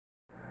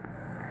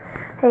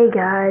Hey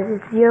guys,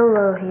 it's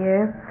YOLO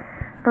here.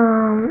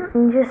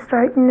 I'm just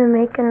starting to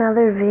make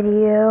another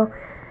video.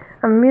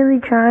 I'm really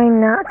trying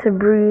not to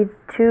breathe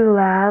too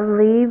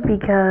loudly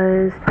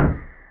because,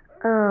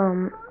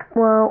 no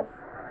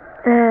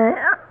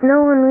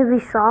one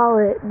really saw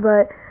it,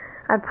 but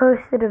I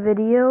posted a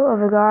video of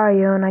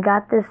Agario and I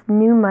got this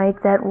new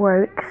mic that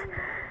works,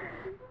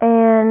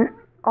 and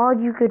all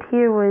you could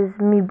hear was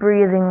me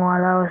breathing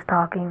while I was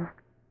talking.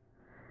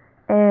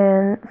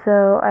 And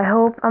so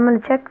I'm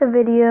gonna check the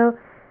video.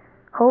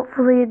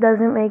 Hopefully it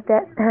doesn't make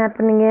that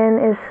happen again.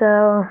 If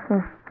so,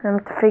 I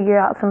have to figure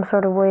out some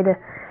sort of way to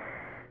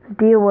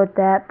deal with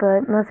that.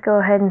 But let's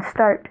go ahead and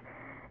start.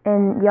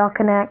 And y'all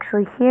can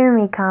actually hear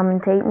me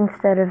commentate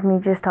instead of me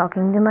just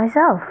talking to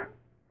myself.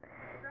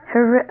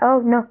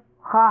 Oh no.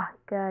 Ha,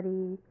 got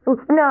it. Oh,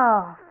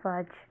 no,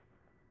 fudge.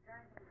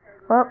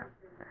 Well,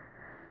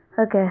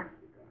 okay.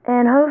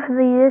 And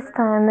hopefully this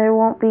time there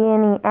won't be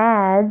any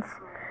ads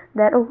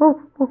that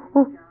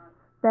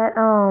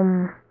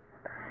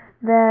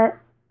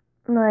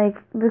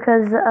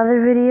because the other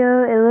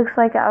video, it looks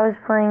like I was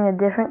playing a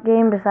different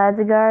game besides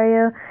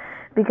Agario,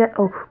 because,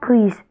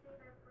 please,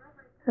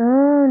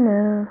 oh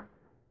no,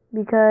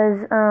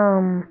 because,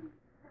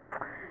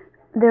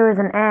 there was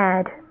an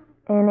ad,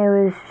 and it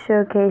was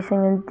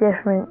showcasing a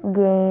different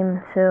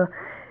game,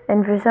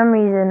 and for some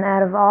reason,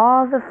 out of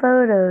all the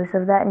photos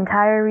of that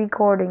entire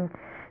recording,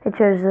 it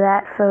chose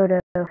that photo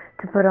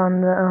to put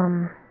on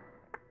the,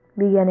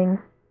 beginning,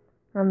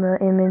 on the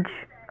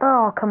image.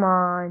 Oh, come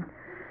on.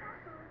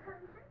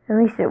 At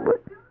least it was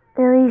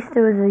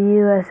a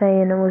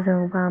USA and it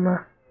wasn't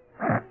Obama.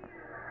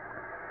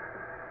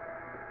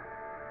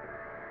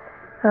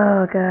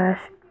 Oh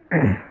gosh.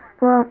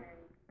 Well,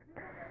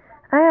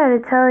 I gotta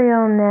tell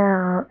y'all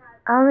now,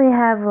 I only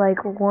have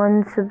like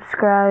one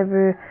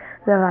subscriber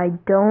that I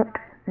don't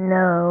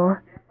know.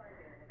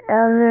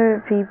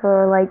 Other people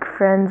are like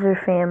friends or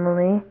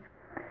family.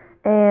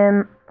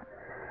 And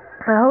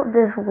I hope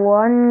this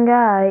one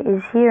guy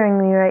is hearing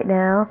me right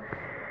now,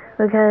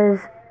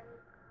 because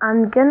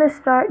I'm gonna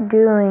start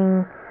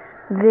doing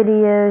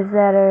videos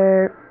that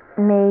are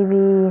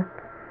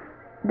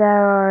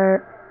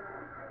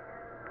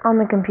on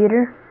the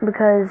computer,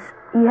 because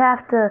you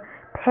have to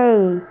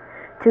pay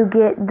to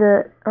get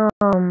the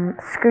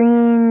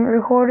screen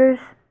recorders.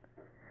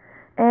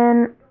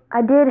 And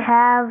I did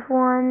have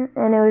one,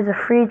 and it was a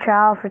free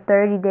trial for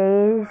 30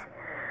 days,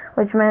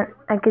 which meant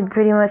I could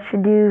pretty much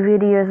do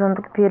videos on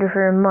the computer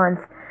for a month.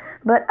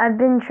 But I've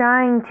been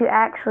trying to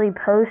actually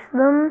post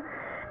them,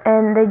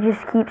 and they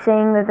just keep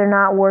saying that they're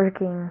not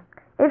working.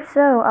 If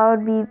so, I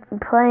would be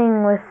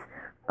playing with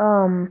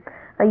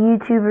a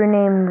YouTuber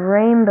named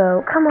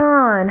Rainbow. Come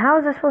on, how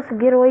was I supposed to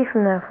get away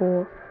from that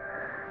fool?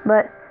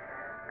 But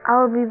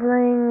I would be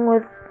playing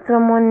with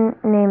someone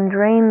named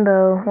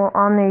Rainbow,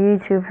 on their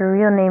YouTube. Her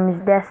real name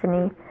is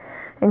Destiny,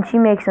 and she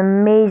makes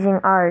amazing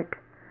art.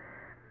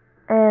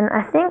 And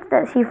I think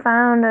that she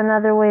found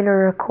another way to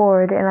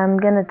record, and I'm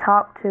gonna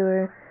talk to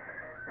her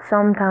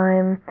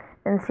sometime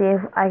and see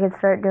if I could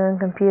start doing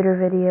computer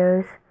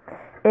videos.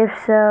 If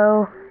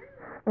so,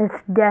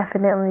 it's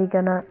definitely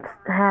gonna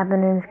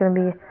happen, and it's gonna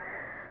be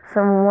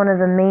one of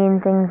the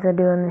main things I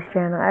do on this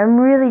channel. I'm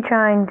really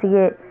trying to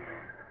get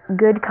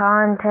good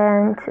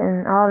content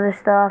and all this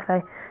stuff.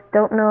 I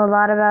don't know a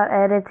lot about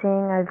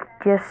editing. I've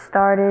just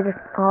started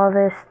all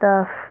this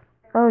stuff.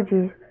 Oh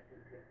geez.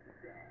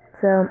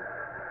 So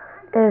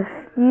if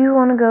you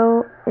wanna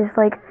go, it's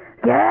like,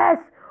 yes!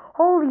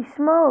 Holy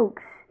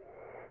smokes!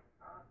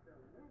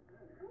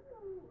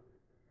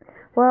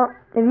 Well,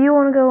 if you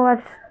want to go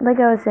watch, like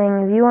I was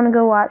saying, if you want to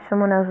go watch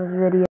someone else's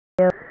video,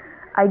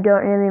 I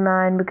don't really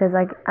mind, because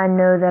I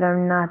know that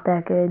I'm not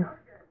that good.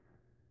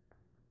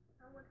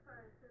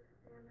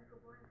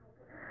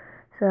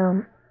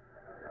 So,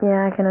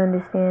 yeah, I can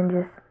understand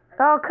just...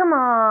 Oh, come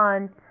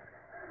on!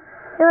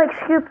 They,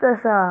 scooped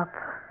us up.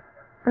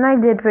 And I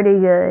did pretty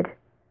good.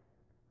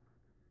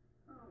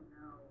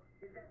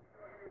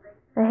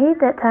 I hate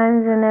that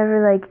times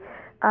whenever,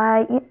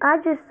 I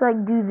just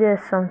do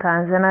this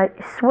sometimes, and I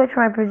switch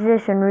my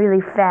position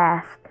really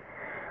fast,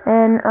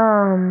 and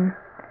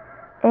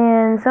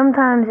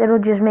sometimes it'll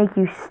just make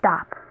you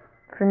stop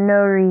for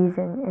no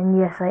reason. And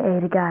yes, I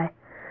ate a guy,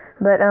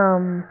 but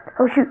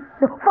oh shoot,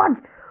 no, fudge!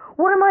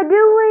 What am I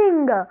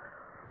doing?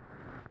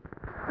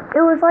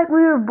 It was like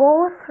we were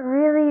both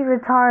really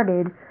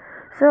retarded.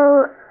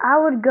 So I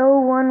would go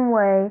one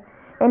way,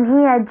 and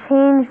he had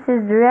changed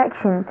his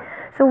direction.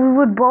 So we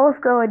would both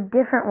go a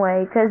different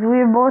way, because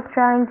we were both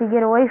trying to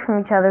get away from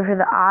each other for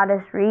the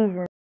oddest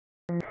reason.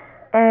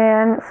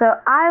 And so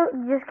I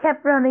just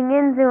kept running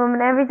into him,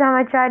 and every time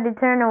I tried to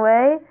turn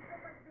away,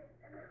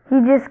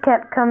 he just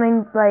kept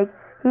coming,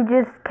 he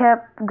just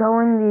kept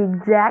going the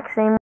exact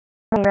same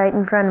way right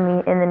in front of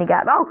me, and then he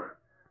got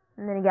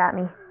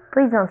me.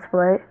 Please don't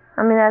split.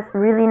 I mean, that's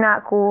really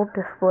not cool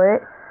to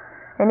split.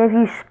 And if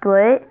you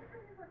split,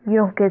 you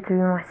don't get to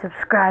be my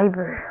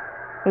subscriber.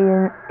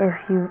 Even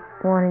if you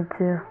wanted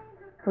to,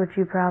 which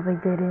you probably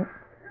didn't.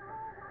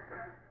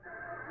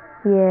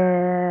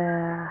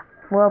 Yeah.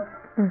 Well,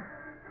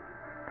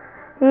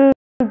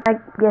 I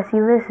guess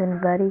you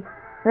listened, buddy.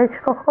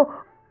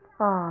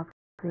 Oh,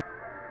 please.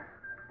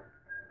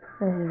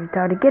 This is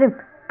retarded. Get him!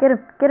 Get him!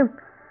 Get him!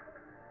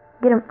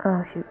 Get him!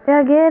 Oh, shoot.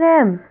 Yeah, get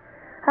him!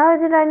 How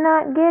did I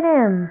not get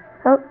him?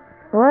 Oh,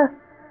 what?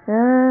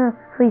 No,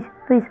 please,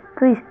 please,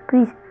 please,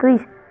 please,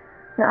 please.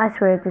 No, I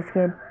swear it's this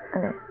kid.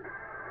 Okay.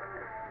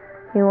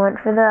 He went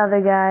for the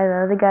other guy.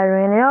 The other guy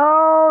ran in.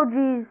 Oh,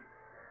 jeez.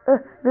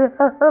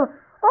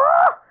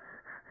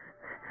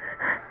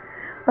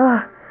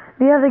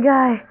 The other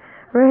guy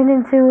ran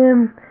into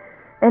him,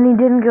 and he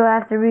didn't go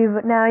after me,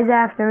 but now he's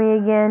after me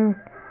again.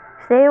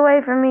 Stay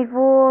away from me,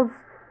 fools.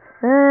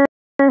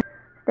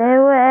 Stay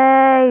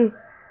away.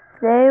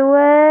 Stay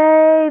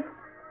away.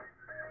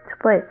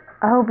 Split.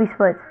 I hope he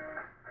splits.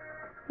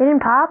 He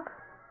didn't pop?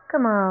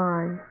 Come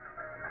on.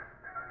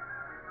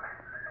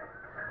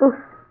 Ooh,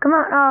 come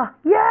on. Oh,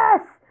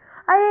 yes!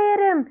 I hit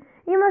him.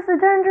 He must have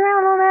turned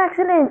around on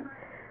accident.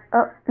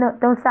 Oh, no,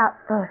 don't stop.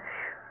 Oh,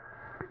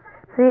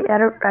 see, I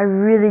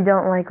really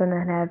don't like when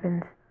that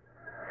happens.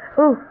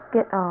 Ooh,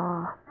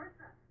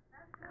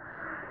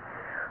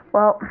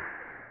 well,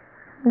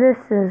 this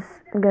is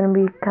gonna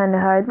be kind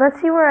of hard.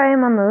 Let's see where I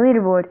am on the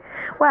leaderboard.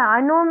 Wow,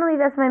 normally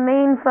that's my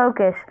main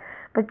focus,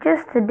 but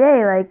just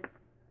today, like,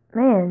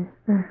 man,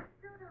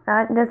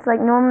 that's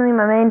like normally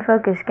my main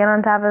focus. Get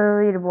on top of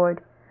the leaderboard.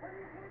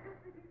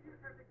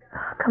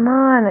 Oh, come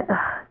on,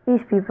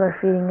 these people are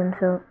feeding him,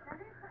 so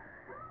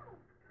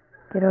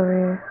get over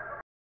here.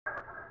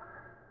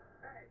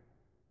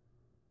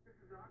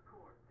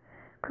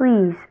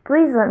 Please,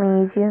 please let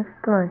me eat you.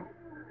 Come on.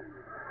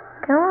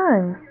 Come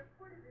on.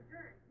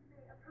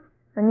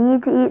 I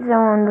need to eat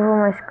someone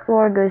before my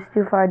score goes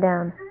too far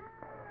down.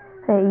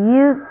 Hey,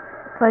 you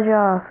fudge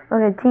off.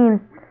 Okay,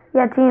 team.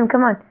 Yeah, team,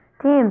 come on.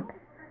 Team.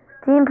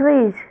 Team,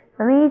 please.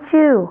 Let me eat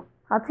you.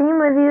 I'll team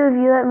with you if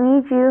you let me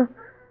eat you.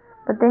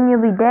 But then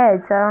you'll be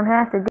dead, so I don't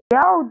have to.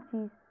 Oh,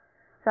 jeez.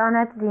 So I don't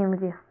have to team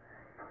with you.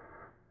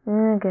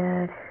 Oh,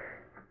 God.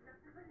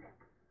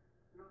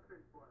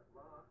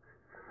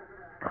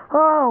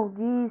 Oh,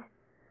 jeez.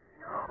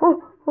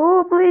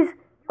 Oh, please.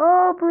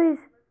 Oh, please.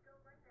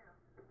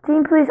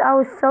 Team, please. I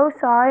was so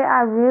sorry.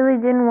 I really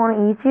didn't want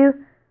to eat you.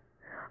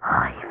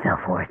 Oh, you fell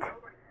for it.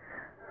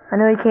 I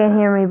know you can't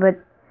hear me, but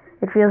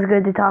it feels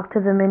good to talk to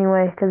them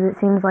anyway, because it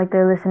seems like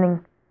they're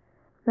listening.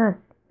 No.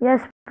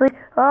 Yes, please.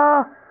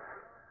 Oh,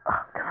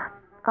 come on.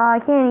 Oh, I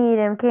can't eat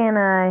him, can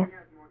I?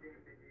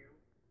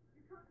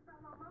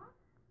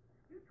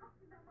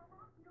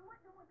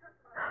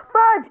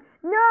 Fudge!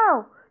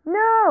 No!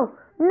 No!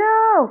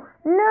 No!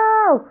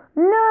 No!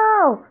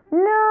 No!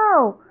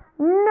 No!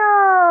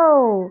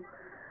 No!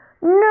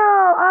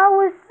 No! I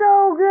was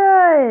so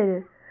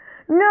good!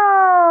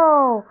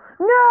 No!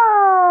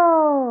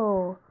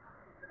 No!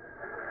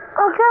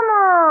 Oh, come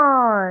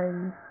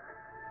on!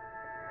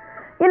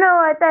 You know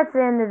what? That's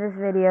the end of this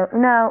video.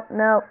 No.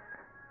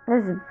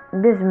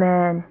 This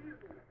man.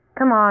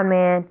 Come on,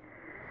 man.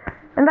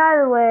 And by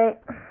the way,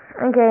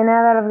 okay,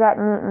 now that I've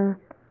gotten eaten.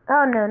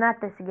 Oh, no, not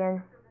this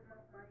again.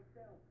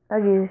 Oh,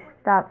 jeez.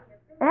 Stop.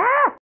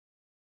 Ah!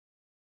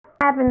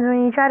 Happens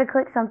when you try to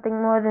click something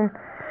more than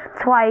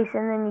twice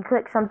and then you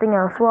click something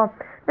else. Well,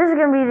 this is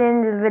going to be the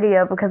end of the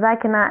video because I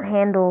cannot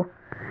handle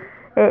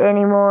it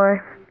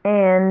anymore.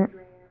 And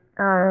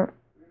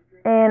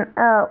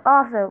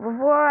also,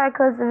 before I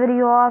close the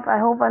video off, I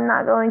hope I'm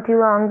not going too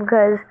long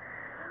because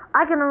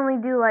I can only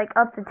do like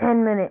up to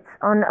 10 minutes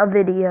on a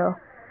video.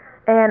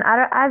 And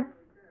I've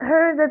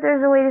heard that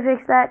there's a way to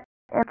fix that.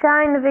 I'm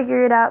trying to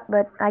figure it out,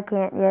 but I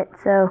can't yet.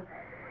 So,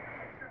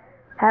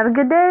 have a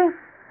good day.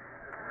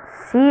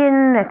 See you in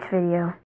the next video.